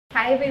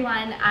Hi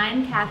everyone,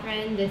 I'm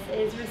Catherine. This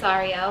is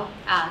Rosario.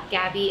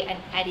 Gabby and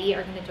Eddie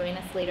are going to join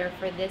us later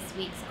for this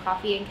week's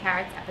Coffee and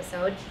Carrots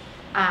episode.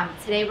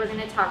 Today we're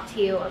going to talk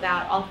to you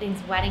about all things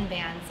wedding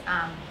bands,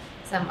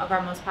 some of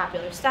our most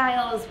popular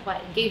styles,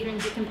 what engagement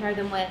rings you compare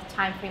them with,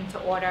 time frame to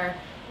order.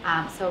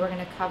 So we're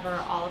going to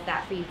cover all of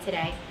that for you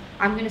today.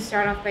 I'm going to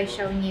start off by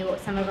showing you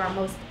some of our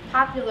most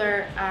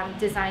popular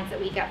designs that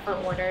we get for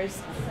orders.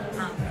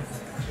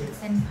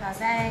 Thin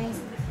pave,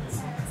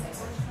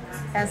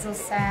 bezel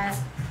set,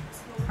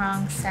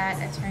 prong set,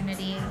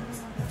 eternity.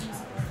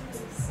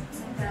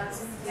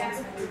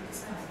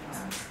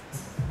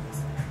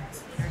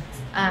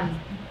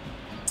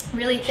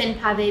 Really thin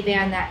pave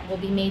band that will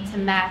be made to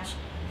match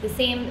the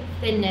same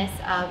thinness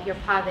of your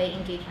pave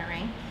engagement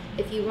ring.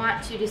 If you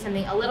want to do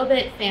something a little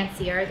bit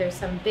fancier, there's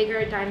some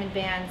bigger diamond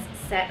bands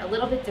set a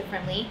little bit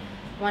differently.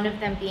 One of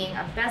them being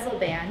a bezel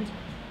band.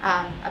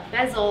 A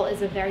bezel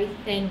is a very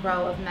thin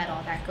row of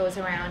metal that goes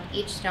around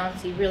each stone,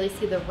 so you really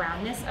see the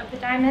roundness of the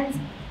diamonds.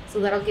 So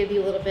that'll give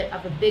you a little bit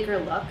of a bigger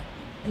look.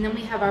 And then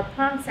we have our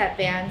prong set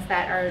bands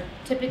that are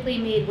typically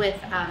made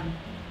with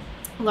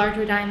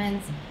larger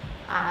diamonds.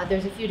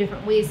 There's a few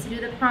different ways to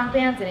do the prong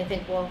bands, and I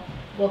think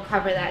we'll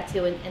cover that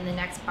too in the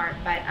next part.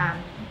 But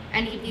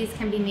any of these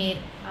can be made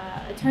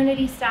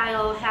eternity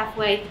style,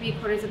 halfway,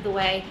 3/4 of the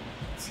way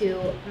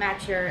to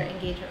match your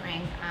engagement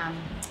ring.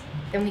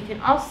 Then we can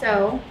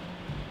also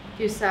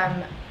do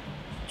some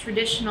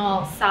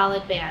traditional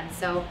solid bands.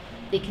 So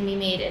they can be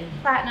made in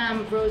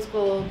platinum, rose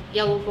gold,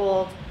 yellow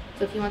gold.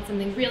 So if you want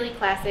something really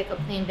classic, a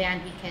plain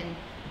band, we can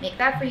make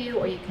that for you,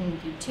 or you can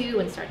do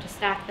two and start to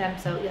stack them.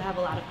 So you'll have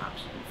a lot of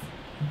options.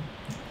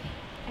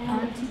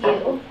 And to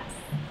you,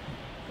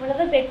 one of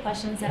the big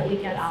questions that we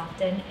get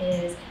often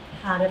is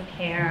how to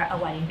pair a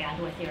wedding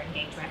band with your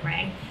engagement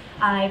ring.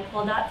 I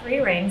pulled out 3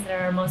 rings that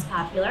are most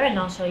popular, and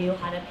I'll show you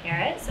how to pair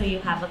it so you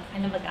have a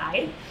kind of a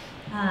guide.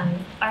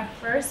 Our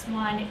first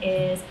one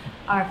is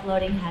our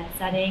floating head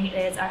setting. It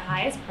is our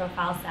highest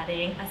profile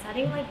setting. A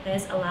setting like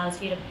this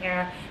allows you to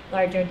pair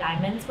larger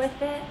diamonds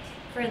with it.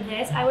 For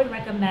this, I would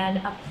recommend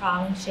a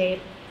prong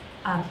shape,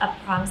 a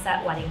prong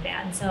set wedding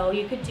band. So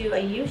you could do a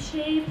U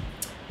shape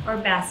or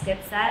basket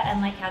set,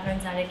 and like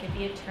Catherine said, it could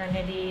be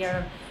eternity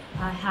or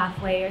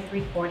halfway or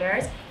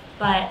 3/4.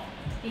 But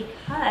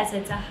because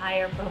it's a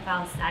higher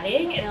profile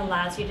setting, it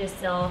allows you to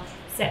still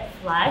sit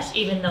flush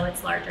even though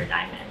it's larger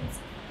diamonds.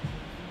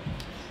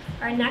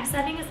 Our next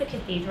setting is the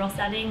cathedral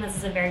setting. This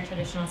is a very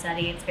traditional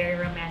setting. It's very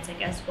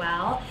romantic as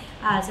well.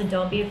 So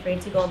don't be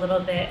afraid to go a little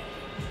bit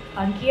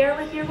funkier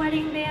with your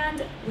wedding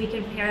band. We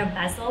could pair a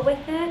bezel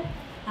with it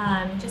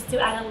just to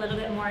add a little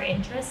bit more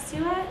interest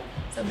to it.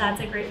 So that's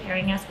a great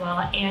pairing as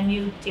well. And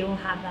you do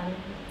have them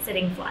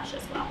sitting flush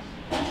as well.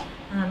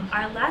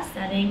 Our last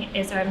setting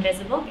is our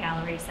invisible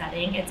gallery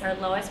setting. It's our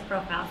lowest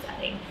profile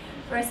setting.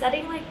 For a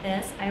setting like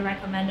this, I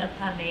recommend a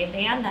pave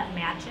band that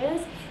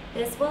matches.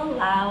 This will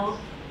allow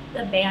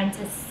the band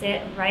to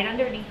sit right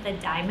underneath the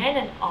diamond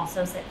and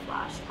also sit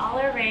flush. All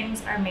our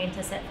rings are made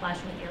to sit flush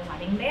with your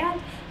wedding band,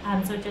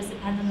 so it just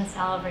depends on the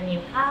style of ring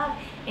you have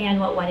and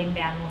what wedding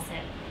band will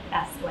sit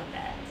best with it.